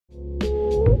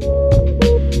Alright,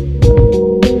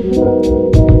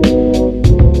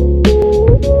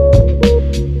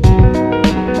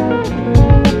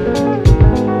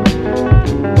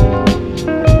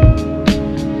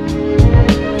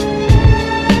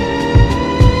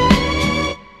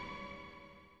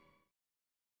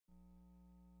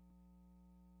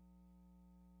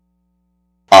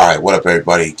 what up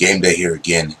everybody? Gameday here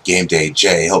again. Gameday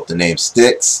J. Hope the name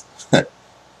sticks.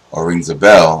 Or rings a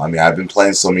bell. I mean, I've been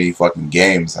playing so many fucking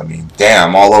games. I mean,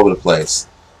 damn, all over the place.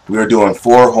 We are doing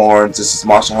 4 horns. This is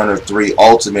Monster Hunter 3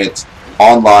 Ultimate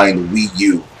Online Wii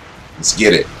U. Let's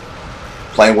get it.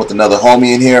 Playing with another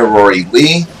homie in here,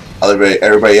 RoryLee.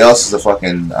 Everybody else is a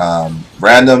fucking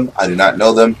random. I do not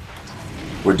know them.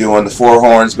 We're doing the 4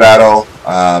 horns battle.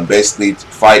 Basically,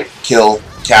 fight, kill,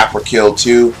 cap, or kill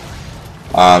 2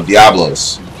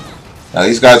 Diablos. Now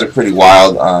these guys are pretty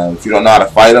wild. If you don't know how to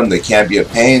fight them, they can be a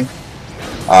pain.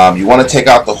 You want to take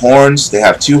out the horns. They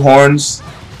have 2 horns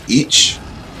each.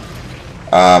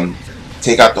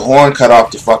 Take out the horn, cut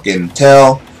off the fucking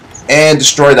tail, and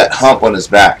destroy that hump on his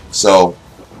back. So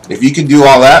if you can do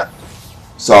all that,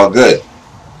 it's all good.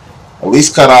 At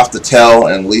least cut off the tail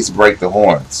and at least break the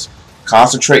horns.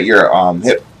 Concentrate your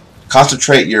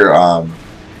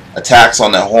attacks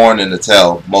on the horn and the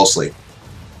tail mostly.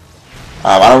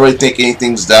 I don't really think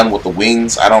anything's done with the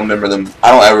wings. I don't remember them.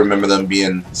 I don't ever remember them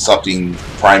being something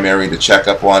primary to check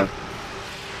up on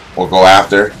or go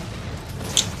after.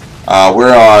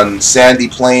 We're on sandy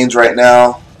plains right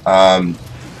now.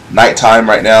 Nighttime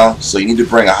right now, so you need to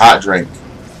bring a hot drink.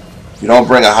 If you don't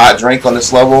bring a hot drink on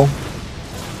this level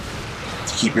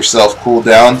to keep yourself cooled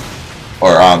down,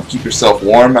 or keep yourself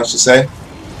warm, I should say.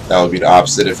 That would be the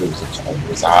opposite if it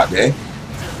was a hot day.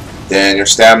 Then your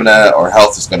stamina or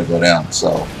health is going to go down.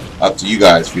 So, up to you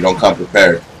guys if you don't come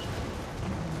prepared.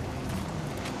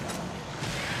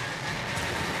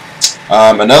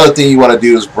 Another thing you want to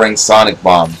do is bring sonic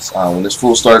bombs. When this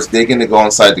fool starts digging to go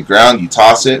inside the ground, you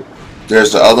toss it.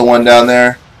 There's the other one down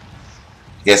there.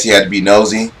 Guess you had to be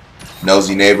nosy.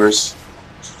 Nosy neighbors.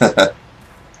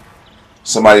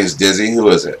 Somebody's dizzy. Who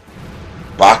is it?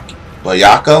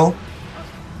 Byyako?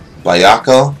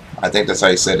 Byyako? I think that's how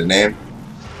you say the name.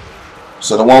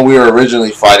 So the one we were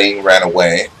originally fighting ran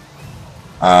away.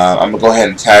 I'm going to go ahead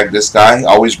and tag this guy.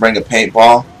 Always bring a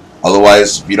paintball.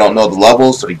 Otherwise, if you don't know the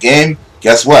levels or the game,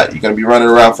 guess what? You're going to be running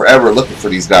around forever looking for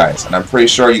these guys. And I'm pretty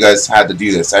sure you guys had to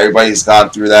do this. Everybody's gone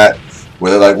through that.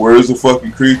 Where they're like, where's the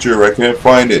fucking creature? I can't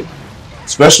find it.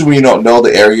 Especially when you don't know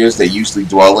the areas they usually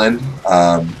dwell in.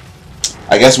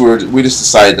 I guess we just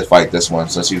decided to fight this one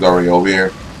since he's already over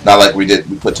here. Not like we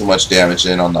put too much damage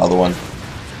in on the other one.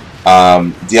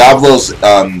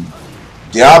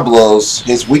 Diablos,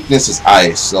 his weakness is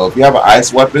ice. So if you have an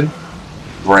ice weapon,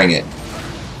 bring it.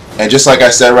 And just like I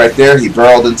said right there, he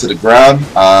burrowed into the ground.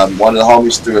 One of the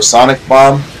homies threw a sonic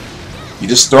bomb. You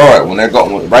just throw it when they're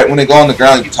going. Right when they go on the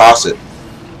ground, you toss it.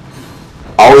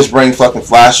 Always bring fucking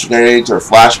flash grenades or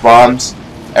flash bombs.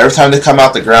 Every time they come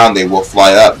out the ground, they will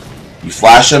fly up. You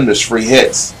flash them, there's free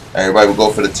hits. Everybody will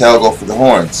go for the tail, go for the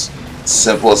horns.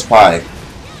 Simple as pie.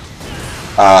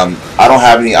 I don't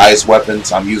have any ice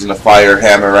weapons. I'm using a fire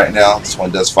hammer right now. This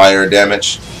one does fire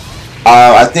damage.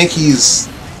 I think he's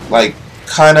like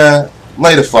kind of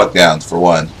lay the fuck down for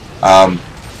one. I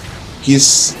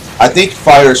think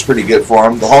fire is pretty good for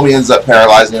him. The homie ends up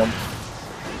paralyzing him.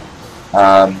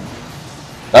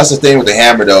 That's the thing with the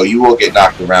hammer though. You will get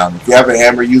knocked around. If you have a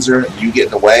hammer user and you get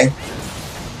in the way,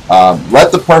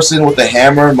 let the person with the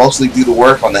hammer mostly do the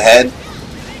work on the head.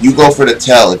 You go for the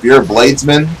tail. If you're a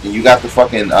bladesman and you got the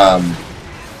fucking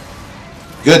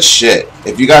good shit.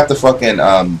 If you got the fucking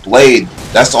blade,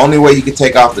 that's the only way you can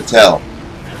take off the tail.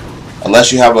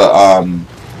 Unless you have a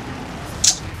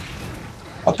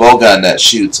bow gun that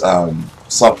shoots some.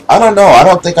 I don't know. I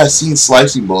don't think I've seen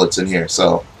slicing bullets in here,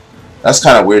 so that's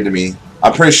kind of weird to me.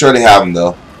 I'm pretty sure they have them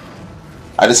though.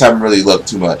 I just haven't really looked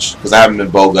too much because I haven't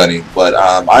been bow gunning. But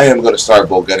I am going to start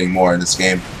bow gunning more in this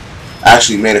game. I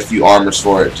actually made a few armors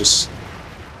for it. Just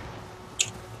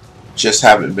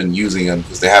haven't been using them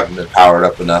because they haven't been powered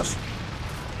up enough.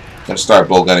 I'm going to start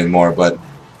bow gunning more. But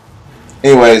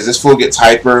anyways, this fool gets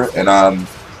hyper, and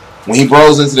when he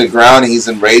burrows into the ground and he's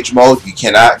in rage mode, you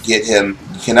cannot get him.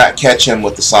 You cannot catch him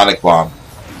with the sonic bomb.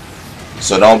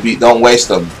 So don't waste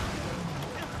them.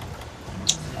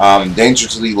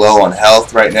 Dangerously low on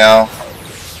health right now.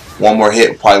 One more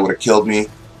hit probably would have killed me.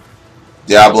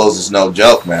 Diablos is no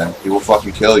joke, man. He will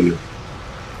fucking kill you.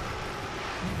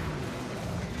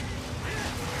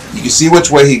 You can see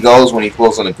which way he goes when he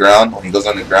pulls on the ground. When he goes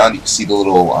on the ground, you can see the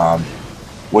little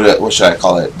what should I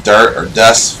call it? Dirt or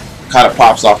dust kind of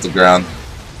pops off the ground.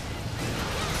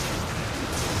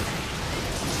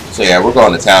 So yeah, we're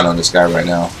going to town on this guy right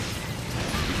now.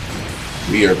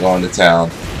 We are going to town.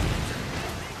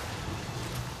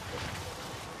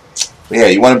 But yeah,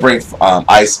 you want to bring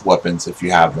ice weapons if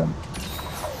you have them.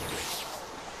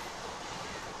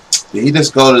 Did he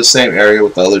just go to the same area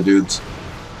with the other dudes?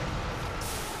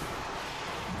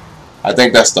 I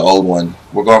think that's the old one.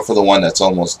 We're going for the one that's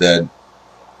almost dead.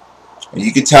 And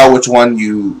you can tell which one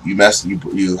you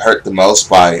hurt the most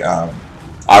by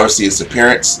obviously its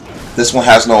appearance. This one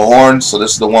has no horns, so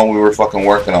this is the one we were fucking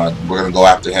working on. We're gonna go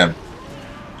after him.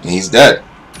 And he's dead.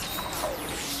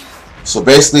 So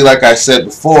basically, like I said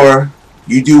before,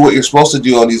 you do what you're supposed to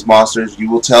do on these monsters. You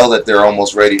will tell that they're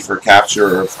almost ready for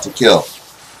capture or to kill.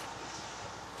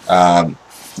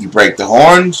 You break the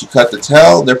horns, you cut the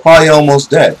tail, they're probably almost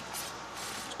dead.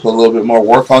 Put a little bit more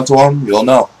work onto them, you'll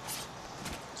know.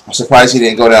 I'm surprised he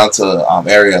didn't go down to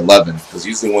area 11, because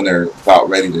usually when they're about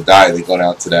ready to die, they go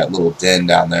down to that little den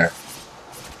down there.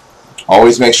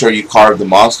 Always make sure you carve the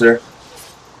monster.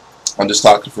 I'm just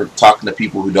talking to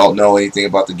people who don't know anything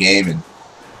about the game and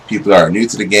people that are new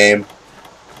to the game.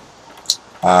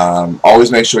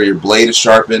 Always make sure your blade is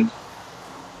sharpened.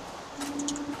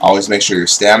 Always make sure your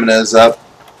stamina is up.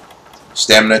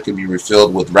 Stamina can be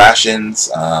refilled with rations,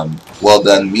 well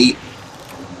done meat,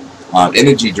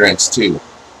 energy drinks too.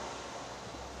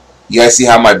 You guys see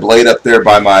how my blade up there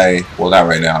by my, well not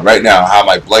right now, how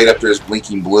my blade up there is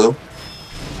blinking blue?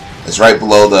 It's right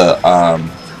below the,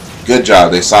 good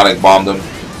job, they sonic bombed them.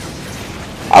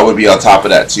 I would be on top of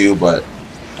that too, but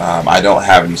I don't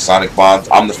have any sonic bombs.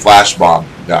 I'm the flash bomb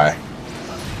guy.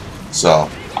 So,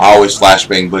 I always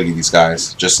flashbang boogie these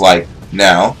guys, just like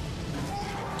now.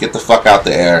 Get the fuck out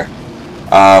the air.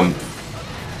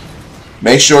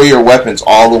 Make sure your weapon's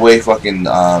all the way fucking,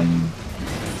 all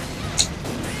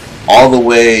the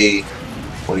way,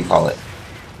 what do you call it?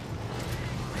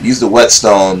 Use the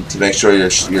whetstone to make sure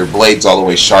your blade's all the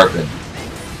way sharpened.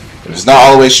 If it's not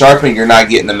all the way sharpened, you're not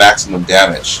getting the maximum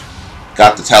damage.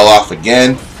 Got the tail off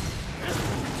again.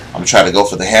 I'm trying to go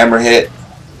for the hammer hit.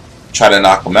 Try to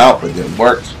knock him out, but it didn't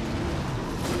work.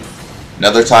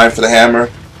 Another time for the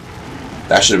hammer.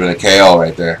 That should have been a KO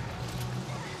right there.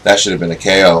 That should have been a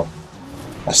KO.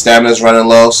 My stamina's running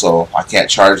low, so I can't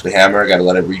charge the hammer. I gotta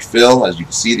let it refill. As you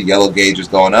can see, the yellow gauge is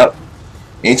going up.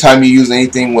 Anytime you use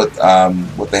anything with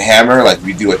the hammer, like if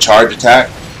you do a charge attack,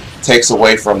 it takes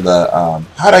away from the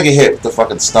how'd I get hit with the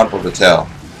fucking stump of the tail?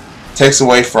 It takes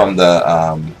away from the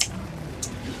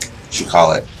what you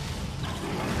call it?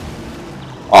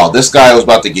 Oh, this guy was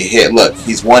about to get hit. Look,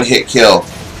 he's one hit kill.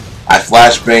 I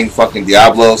flashbang fucking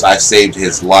Diablos. I saved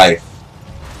his life.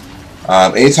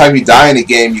 Anytime you die in a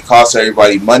game, you cost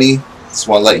everybody money. Just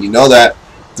want to let you know that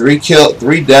 3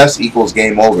 deaths equals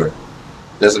game over.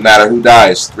 Doesn't matter who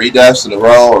dies. 3 deaths in a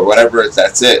row or whatever.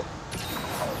 That's it.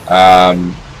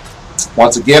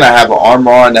 Once again, I have an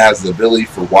armor on that has the ability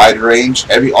for wide range.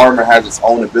 Every armor has its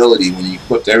own ability when you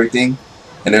equip everything.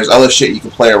 And there's other shit you can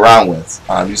play around with.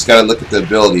 You just gotta look at the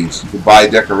abilities. You can buy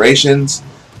decorations.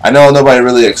 I know nobody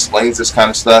really explains this kind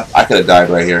of stuff. I could have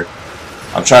died right here.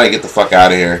 I'm trying to get the fuck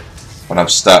out of here when I'm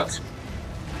stuck.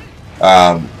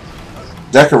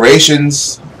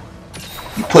 Decorations,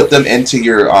 you put them into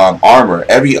your armor.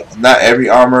 Not every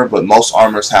armor, but most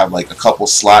armors have like a couple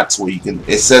slots where you can.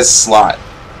 It says slot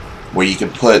where you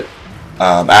can put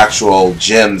actual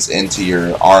gems into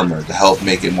your armor to help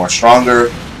make it more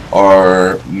stronger.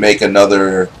 Or make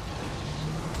another,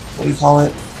 what do you call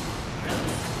it?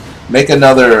 Make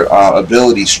another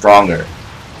ability stronger.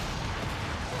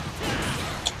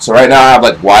 So right now I have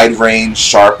like wide range,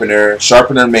 sharpener.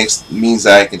 Sharpener means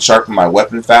that I can sharpen my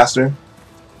weapon faster.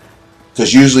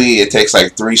 Because usually it takes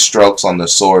like 3 strokes on the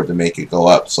sword to make it go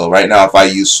up. So right now if I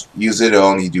use it, it'll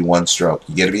only do 1 stroke.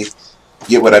 You get me?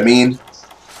 Get what I mean?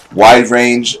 Wide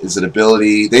range is an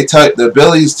ability. The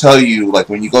abilities tell you, like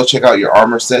when you go check out your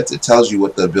armor sets, it tells you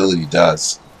what the ability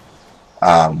does.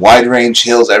 Wide range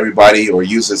heals everybody or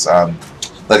uses,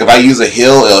 like if I use a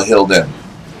heal, it'll heal them.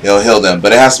 It'll heal them.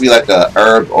 But it has to be like a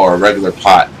herb or a regular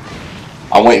pot.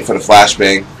 I'm waiting for the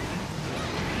flashbang.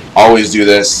 Always do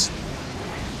this.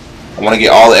 I want to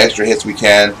get all the extra hits we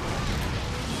can.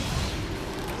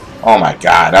 Oh my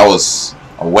god, that was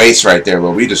a waste right there,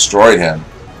 but we destroyed him.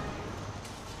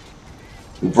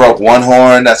 We broke 1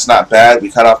 horn, that's not bad.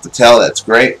 We cut off the tail, that's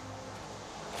great.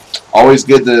 Always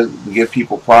good to give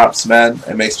people props, man.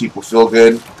 It makes people feel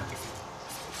good.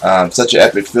 Such an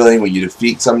epic feeling when you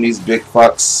defeat some of these big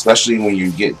fucks, especially when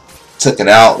you get taken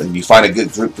out and you find a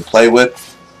good group to play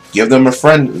with. Give them a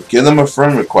friend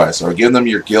request, or give them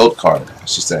your guild card, I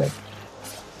should say.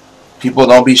 People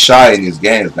don't be shy in these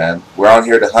games, man. We're out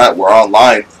here to hunt, we're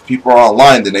online. If people are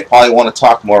online, then they probably want to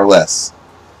talk more or less.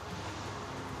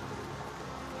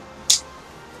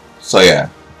 So yeah,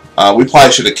 we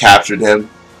probably should have captured him.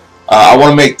 I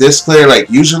want to make this clear. Like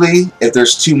usually, if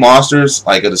there's two monsters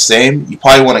like of the same, you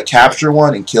probably want to capture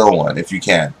one and kill one if you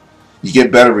can. You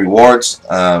get better rewards.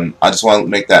 I just want to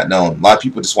make that known. A lot of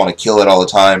people just want to kill it all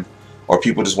the time, or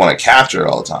people just want to capture it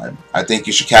all the time. I think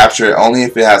you should capture it only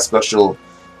if it has special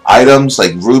items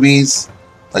like rubies.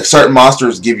 Like certain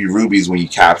monsters give you rubies when you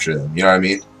capture them. You know what I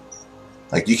mean?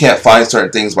 Like you can't find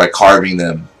certain things by carving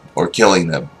them or killing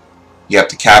them. You have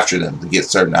to capture them to get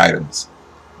certain items.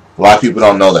 A lot of people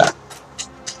don't know that.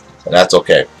 And that's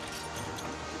okay.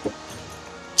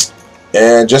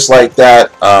 And just like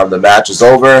that, the match is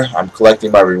over. I'm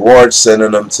collecting my rewards,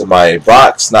 sending them to my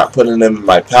box, not putting them in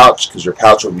my pouch because your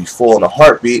pouch will be full in a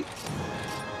heartbeat.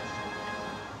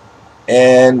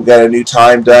 And we got a new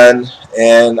time done,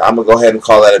 and I'm going to go ahead and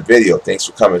call that a video. Thanks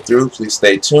for coming through. Please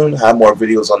stay tuned. I have more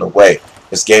videos on the way.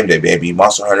 It's game day, baby.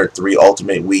 Monster Hunter 3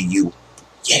 Ultimate Wii U.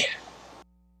 Yeah.